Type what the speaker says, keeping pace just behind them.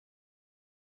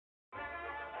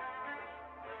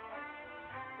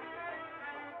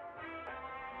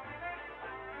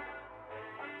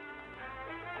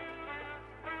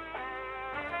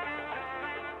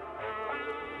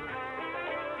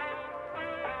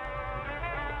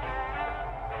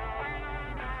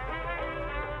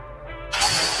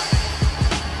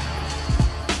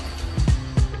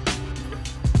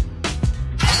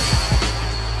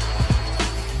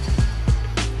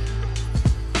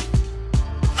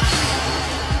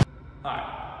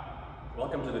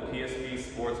Welcome to the PSB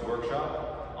Sports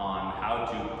Workshop on how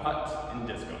to putt in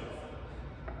disc golf.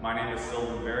 My name is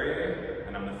Sylvain,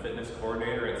 and I'm the fitness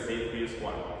coordinator at Sylv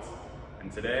Squad.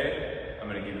 And today, I'm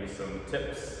going to give you some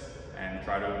tips and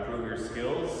try to improve your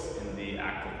skills in the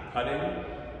act of putting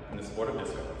in the sport of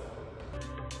disc golf.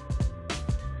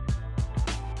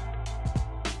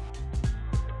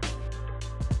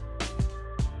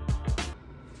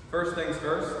 First things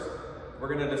first, we're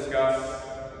going to discuss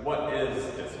what is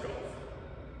disc golf.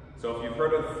 So if you've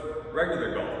heard of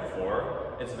regular golf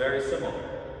before, it's very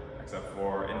similar, except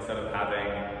for instead of having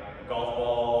a golf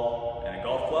ball and a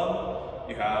golf club,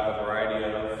 you have a variety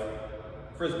of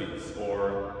frisbees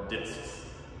or discs.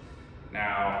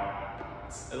 Now,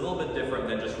 it's a little bit different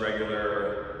than just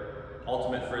regular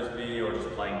ultimate frisbee or just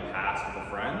playing pass with a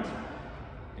friend.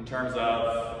 In terms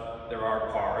of, there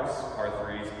are pars, par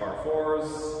 3s, par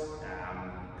 4s.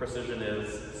 Precision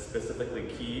is specifically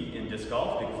key in disc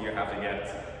golf because you have to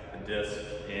get the disc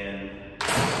in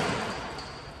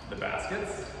the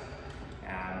baskets.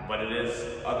 But it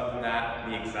is, other than that,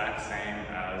 the exact same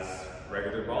as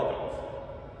regular ball golf.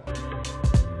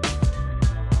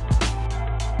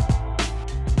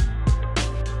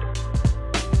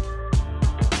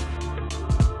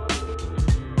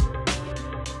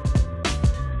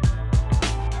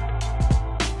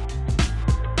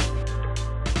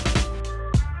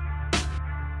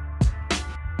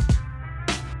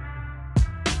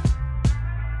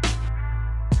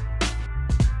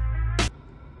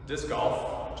 Disc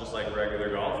golf, just like regular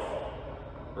golf,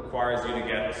 requires you to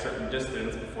get a certain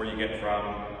distance before you get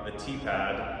from the tee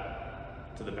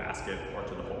pad to the basket or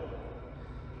to the hole.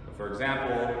 So for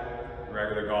example, in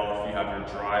regular golf, you have your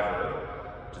driver,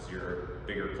 which is your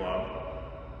bigger club.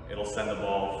 It'll send the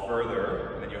ball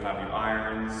further, and then you have your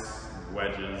irons, your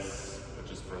wedges,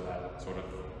 which is for that sort of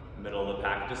middle of the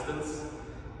pack distance,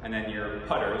 and then your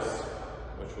putters,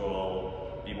 which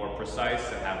will be more precise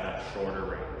and have that shorter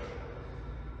range.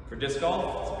 For disc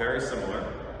golf, it's very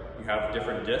similar. You have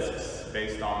different discs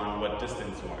based on what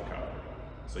distance you want to cover.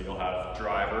 So you'll have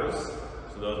drivers,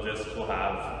 so those discs will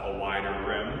have a wider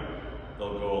rim.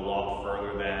 They'll go a lot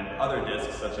further than other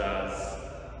discs such as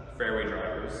fairway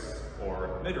drivers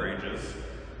or mid-ranges.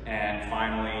 And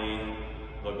finally,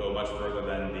 they'll go much further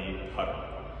than the putter.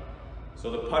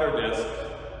 So the putter disc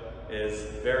is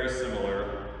very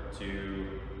similar to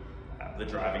the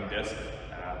driving disc.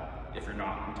 If you're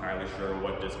not entirely sure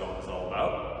what disc golf is all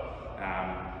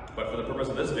about. But for the purpose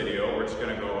of this video, we're just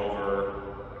going to go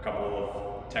over a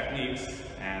couple of techniques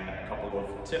and a couple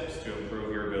of tips to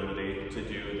improve your ability to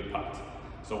do the putt.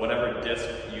 So whatever disc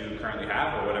you currently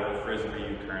have or whatever frisbee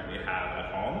you currently have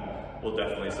at home will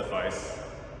definitely suffice.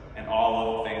 And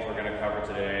all of the things we're going to cover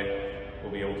today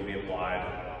will be able to be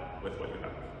applied with what you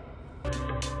have.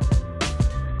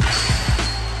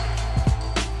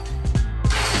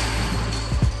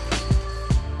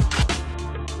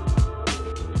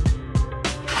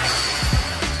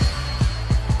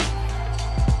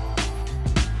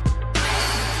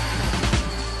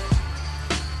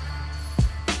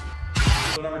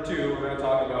 So number two, we're going to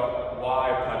talk about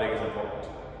why putting is important.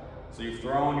 So you've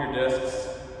thrown your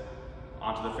discs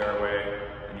onto the fairway,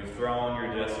 and you've thrown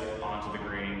your disc onto the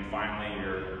green. Finally,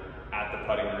 you're at the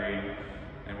putting green,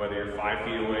 and whether you're 5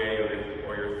 feet away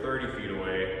or you're 30 feet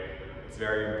away, it's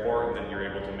very important that you're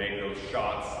able to make those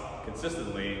shots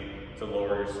consistently to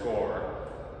lower your score,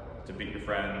 to beat your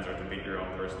friends or to beat your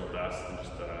own personal best, and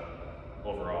just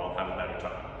overall have a better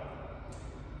time.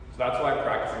 So that's why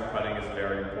practicing putting is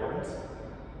very important.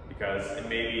 Because it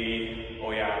may be,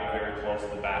 oh yeah, I'm very close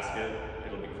to the basket,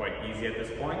 it'll be quite easy at this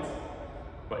point.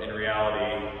 But in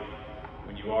reality,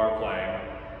 when you are playing,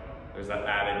 there's that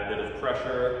added bit of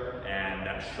pressure, and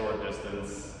that short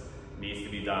distance needs to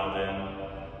be dialed in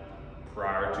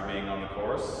prior to being on the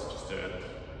course, just to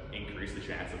increase the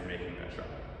chance of making that shot.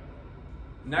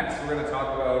 Next, we're going to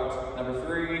talk about number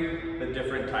 3, the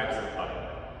different types of putting.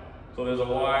 So there's a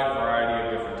wide variety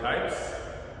of different types.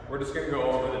 We're just going to go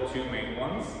over the 2 main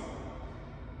ones.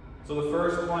 So the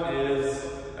first one is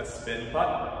a spin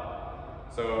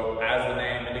putt. So as the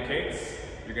name indicates,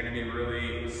 you're going to be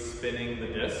really spinning the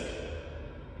disc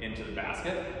into the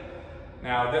basket.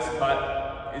 Now this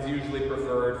putt is usually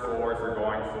preferred for if you're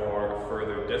going for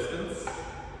further distance,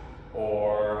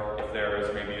 or if there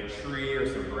is maybe a tree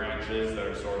or some branches that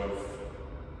are sort of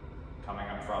coming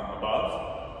up from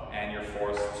above, and you're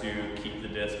forced to keep the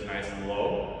disc nice and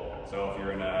low. So if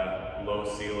you're in a low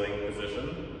ceiling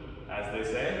position, as they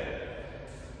say,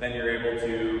 then you're able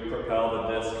to propel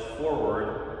the disc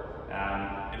forward,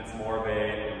 and it's more of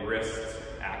a wrist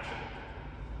action.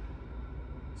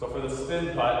 So for the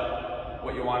spin putt,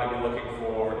 what you want to be looking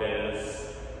for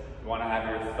is You want to have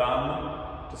your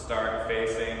thumb to start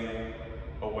facing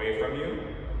away from you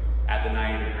at the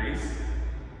 90 degrees.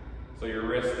 So your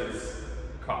wrist is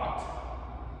cocked.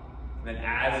 And then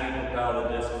as you propel the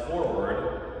disc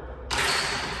forward,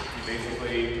 you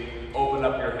basically open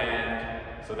up your hand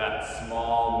so that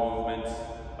small movement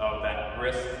of that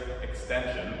wrist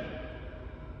extension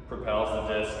propels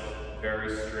the disc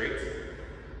very straight.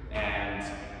 And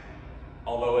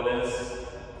although it is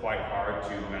quite hard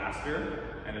to master,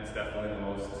 and it's definitely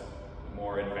the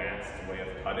more advanced way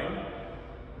of putting,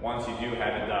 once you do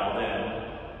have it dialed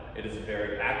in, it is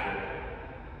very accurate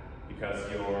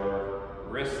because your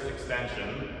wrist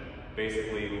extension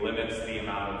basically limits the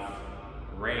amount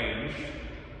of range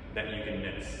that you can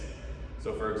miss.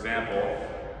 So for example,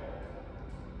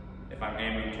 if I'm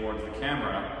aiming towards the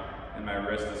camera and my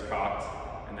wrist is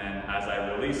cocked, and then as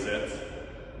I release it,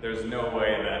 there's no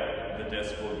way that the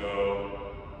disc will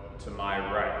go to my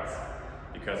right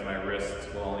because my wrist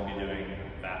will only be doing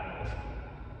that motion.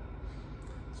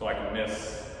 So I can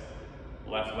miss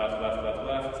left, left, left, left,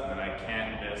 left, and then I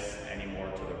can't miss any more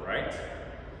to the right.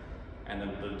 And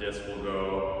then the disc will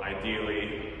go,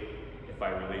 ideally, if I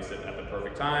release it at the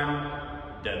perfect time,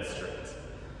 dead straight.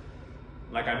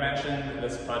 Like I mentioned,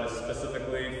 this putt is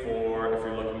specifically for if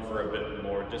you're looking for a bit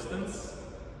more distance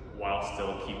while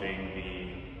still keeping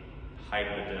the height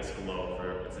of the disc low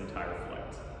for its entire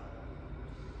flight.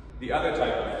 The other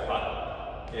type of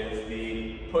putt is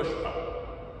the push putt.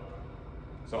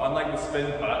 So unlike the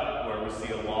spin putt, where we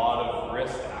see a lot of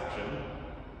wrist action,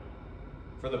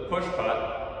 for the push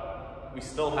putt, we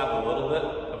still have a little bit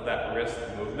of that wrist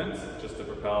movement just to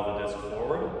propel the disc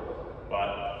forward,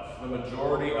 but the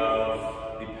majority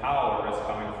of the power is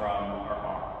coming from our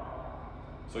arm.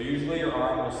 So usually your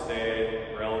arm will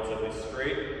stay relatively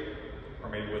straight, or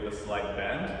maybe with a slight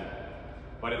bend,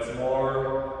 but it's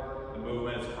more the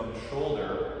movement from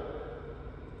shoulder.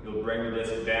 You'll bring the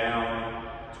disc down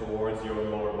towards your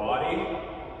lower body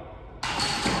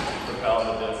and propel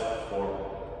the disc forward.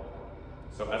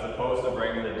 So as opposed to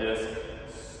bringing the disc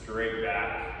straight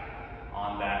back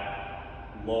on that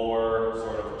lower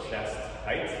sort of chest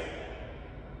height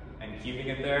and keeping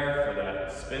it there for the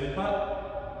spin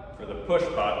putt, for the push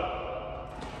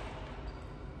putt,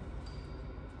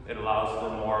 it allows for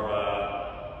more of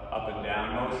a up and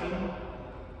down motion,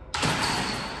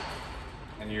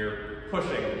 and you're pushing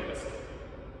the disc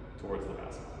towards the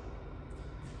basket.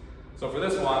 So for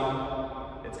this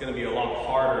one, it's going to be a lot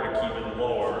harder to keep it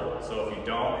lower. So if you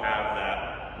don't have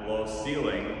that low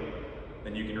ceiling,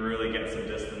 then you can really get some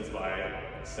distance by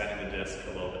setting the disc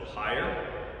a little bit higher.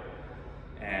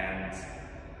 And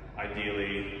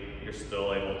ideally, you're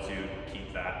still able to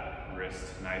keep that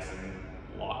wrist nice and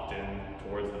locked in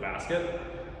towards the basket,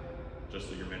 just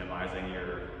so you're minimizing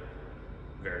your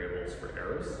variables for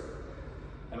errors.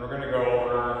 And we're going to go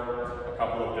over a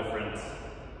couple of different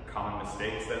common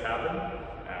mistakes that happen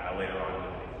later on in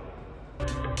the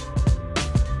video.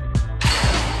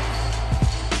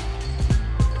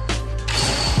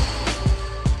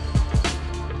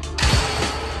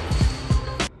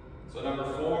 So number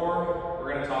 4,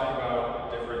 we're going to talk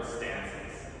about different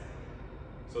stances.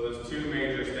 So there's 2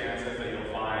 major stances that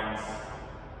you'll find.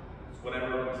 It's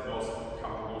whatever is most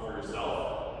comfortable for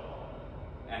yourself,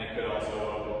 and it could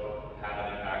also have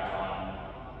an impact on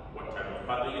what type of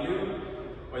putt that you do.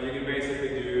 But you can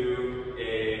basically do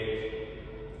a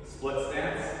split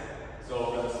stance. So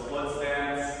for the split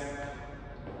stance,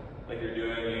 like you're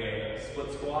doing a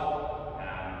split squat,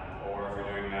 or if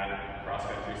you're doing that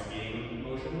cross-country skiing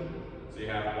motion. So you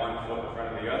have one foot in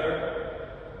front of the other,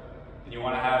 and you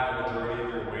want to have the majority of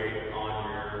your weight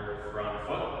on your front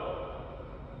foot.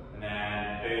 And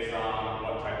then based on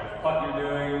what type of putt you're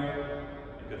doing,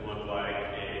 it could look like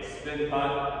a spin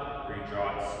putt, where you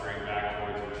draw it straight back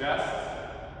towards your chest.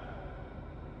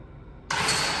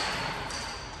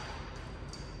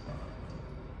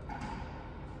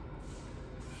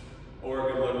 Or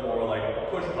it could look more like a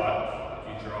push putt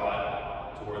if you draw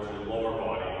it towards your lower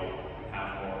body and have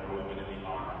more movement in the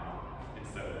arm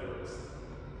instead of the wrist.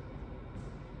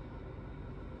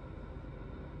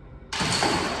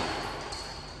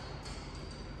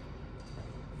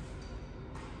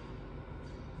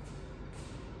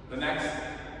 The next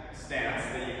stance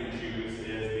that you can choose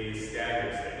is the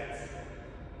staggered stance.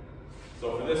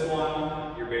 So for this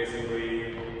one, you're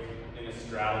basically in a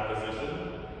straddle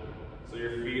position. So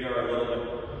your feet are a little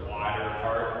bit wider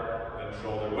apart than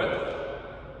shoulder width.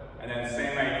 And then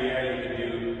same idea, you can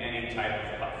do any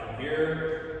type of putt from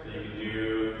here. So you can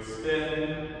do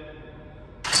spin,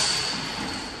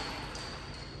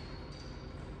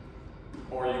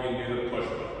 or you can do the push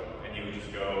putt, and you would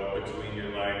just go between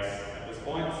your legs at this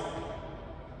point.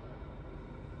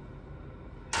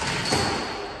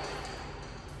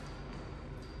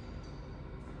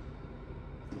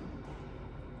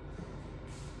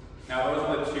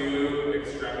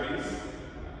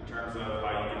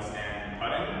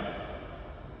 putting,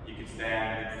 you can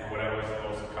stand for whatever's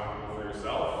most comfortable for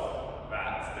yourself.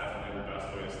 That's definitely the best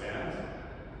way to stand.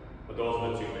 But those are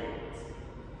the two main ones.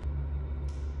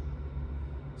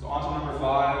 So on to number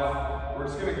 5, we're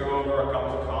just going to go over a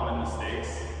couple of common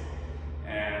mistakes.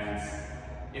 And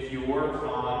if you work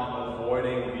on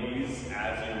avoiding these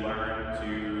as you learn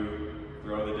to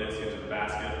throw the disc into the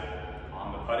basket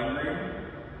on the putting green,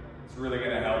 it's really going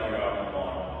to help you out in the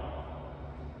long run.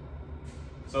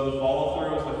 So the follow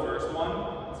through is the first one.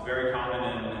 It's very common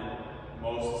in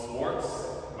most sports,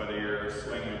 whether you're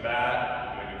swinging a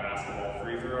bat, doing a basketball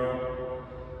free throw.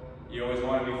 You always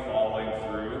want to be following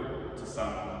through to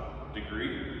some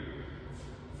degree.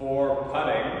 For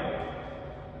putting,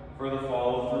 for the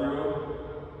follow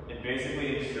through, it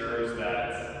basically ensures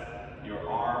that your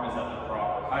arm is at the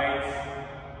proper height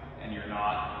and you're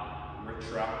not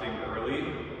retracting early,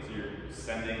 so you're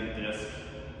sending the disc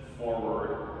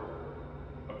forward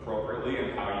appropriately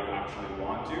and how you actually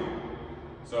want to.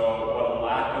 So what a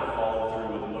lack of follow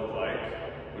through would look like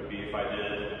would be if I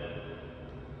did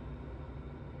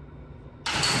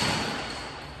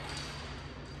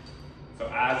so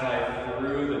as I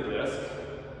threw the disc,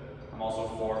 I'm also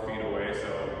 4 feet away,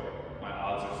 so my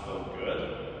odds are still good.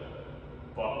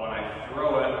 But when I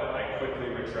throw it, I quickly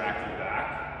retract it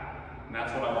back, and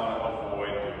that's what I want to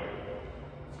avoid doing.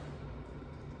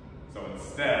 So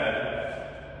instead,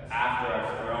 after I've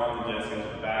thrown the disc into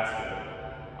the basket,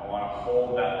 I want to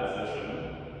hold that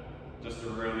position just to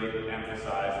really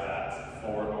emphasize that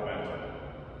forward momentum.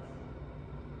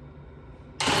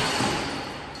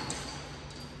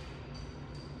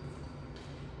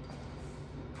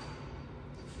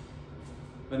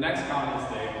 The next common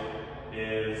mistake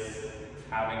is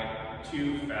having a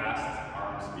too fast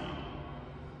arm speed.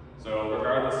 So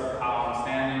regardless of how I'm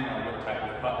standing or what type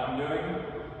of putt I'm doing,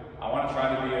 I want to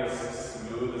try to be as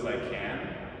smooth as I can.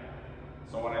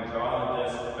 So when I draw the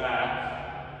disc back,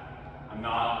 I'm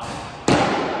not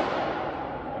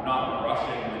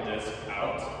rushing the disc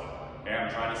out. Okay, I'm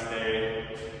trying to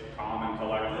stay calm and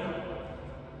collected.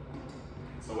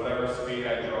 So whatever speed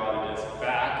I draw the disc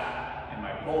back in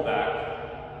my pullback,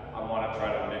 I want to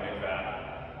try to mimic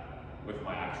that with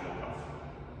my actual putt.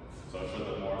 So it should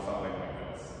look more something like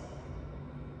this.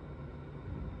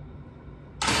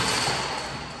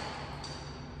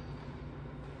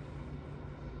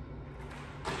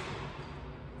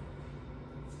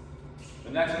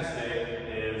 The next mistake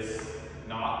is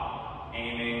not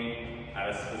aiming at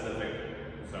a specific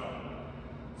zone.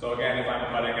 So again, if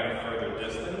I'm putting at a further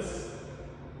distance,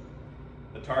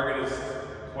 the target is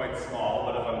quite small,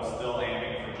 but if I'm still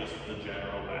aiming for just the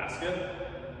general basket,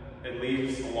 it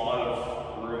leaves a lot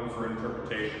of room for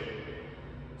interpretation.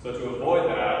 So to avoid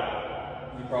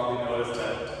that, you probably noticed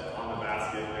that on the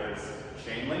basket there's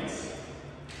chain links.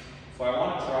 So I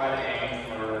want to try to aim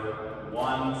for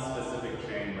one specific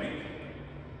chain link,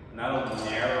 and that'll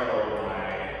narrow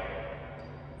my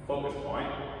focus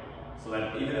point, so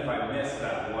that even if I miss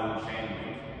that one chain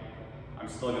link, I'm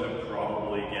still going to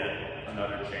probably get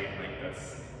another chain link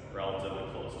that's relatively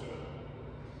close to it.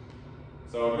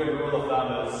 So a good rule of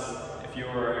thumb is if you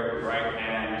were a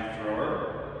right-hand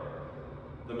thrower,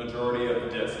 the majority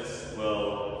of discs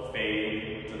will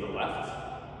fade to the left.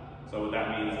 So what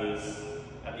that means is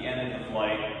at the end of the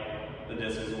flight, the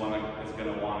disc is going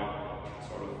to want to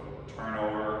sort of turn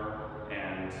over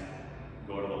and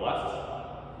go to the left.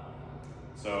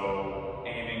 So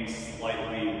aiming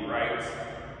slightly right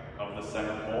of the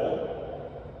center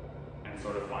pole and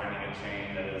sort of finding a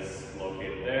chain that is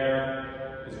located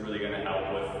there is really going to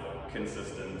help with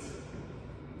consistent,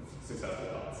 successful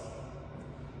putts.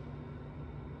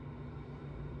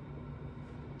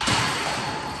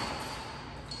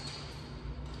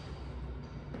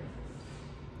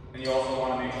 And you also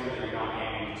want to make sure that you're not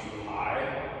aiming too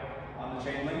high on the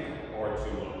chain link or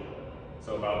too low.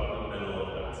 So about the middle of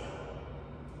the basket.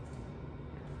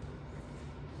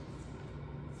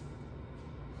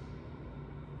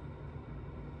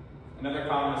 Another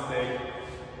common mistake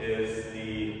is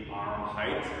the arm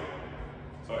height.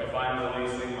 So if I'm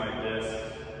releasing my disc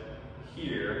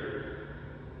here,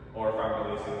 or if I'm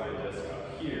releasing my disc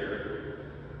up here,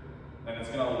 then it's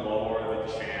going to lower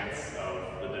the chance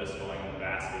of the disc going in the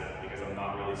basket because I'm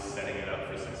not really setting it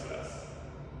up for success.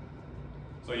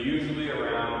 So usually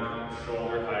around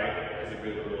shoulder height is a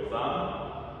good rule of thumb.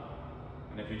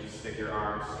 And if you just stick your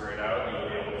arms straight out, you'll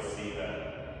be able to see that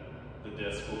the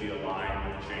disc will be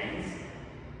aligned with the chains,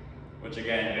 which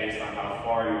again, based on how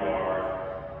far you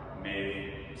are,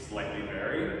 may slightly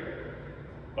vary,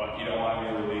 but you don't want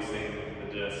to be releasing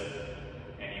the disc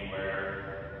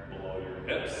anywhere below your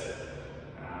hips,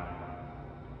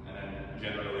 and then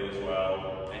generally as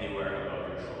well, anywhere above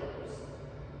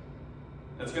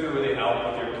It's going to really help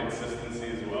with your consistency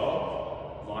as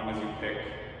well, as long as you pick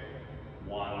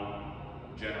one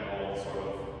general sort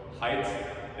of height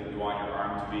that you want your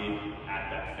arm to be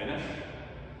at that finish.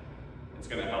 It's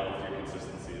going to help with your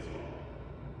consistency as well.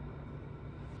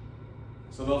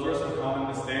 So those are some common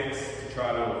mistakes to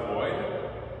try to avoid.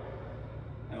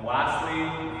 And lastly,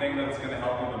 the thing that's going to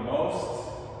help you the most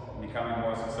in becoming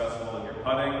more successful in your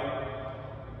putting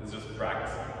is just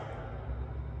practicing.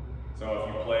 So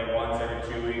if you play once every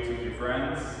 2 weeks with your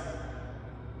friends,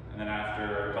 and then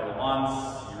after a couple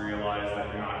months you realize that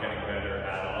you're not getting better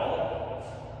at all,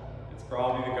 it's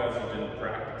probably because you didn't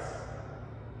practice.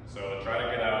 So try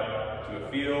to get out to a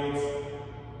field.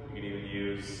 You can even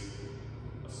use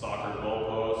a soccer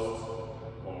goalpost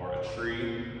or a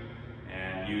tree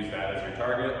and use that as your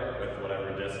target with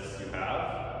whatever discs you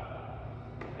have.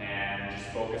 And just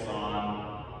focus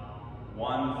on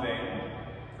one thing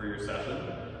for your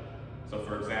session. So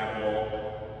for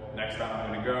example, next time I'm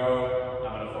going to go,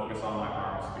 I'm going to focus on my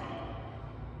arm speed.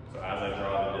 So as I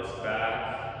draw the disc back,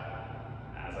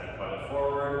 as I put it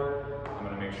forward, I'm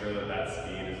going to make sure that that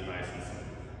speed is nice and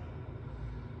smooth.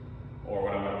 Or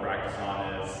what I'm going to practice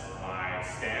on is my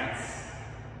stance.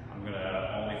 I'm going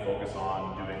to only focus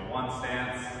on doing one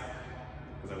stance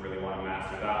because I really want to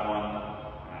master that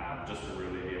one, just to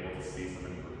really be able to see some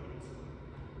improvements.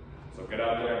 So get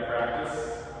out there and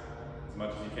practice as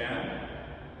much as you can.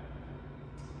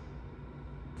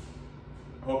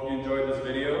 I hope you enjoyed this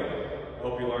video. I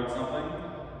hope you learned something.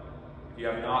 If you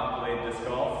have not played disc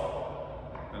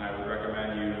golf, then I would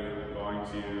recommend you going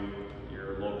to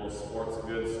your local sports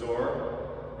goods store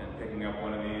and picking up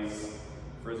one of these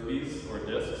frisbees or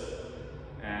discs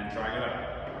and trying it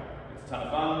out. It's a ton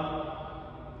of fun,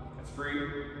 it's free,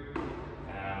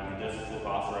 and the discs will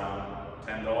cost around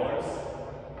 $10,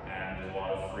 and there's a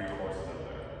lot of free courses out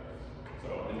there. So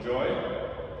enjoy,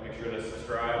 make sure to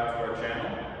subscribe to our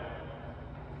channel,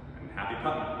 and happy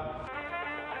putting!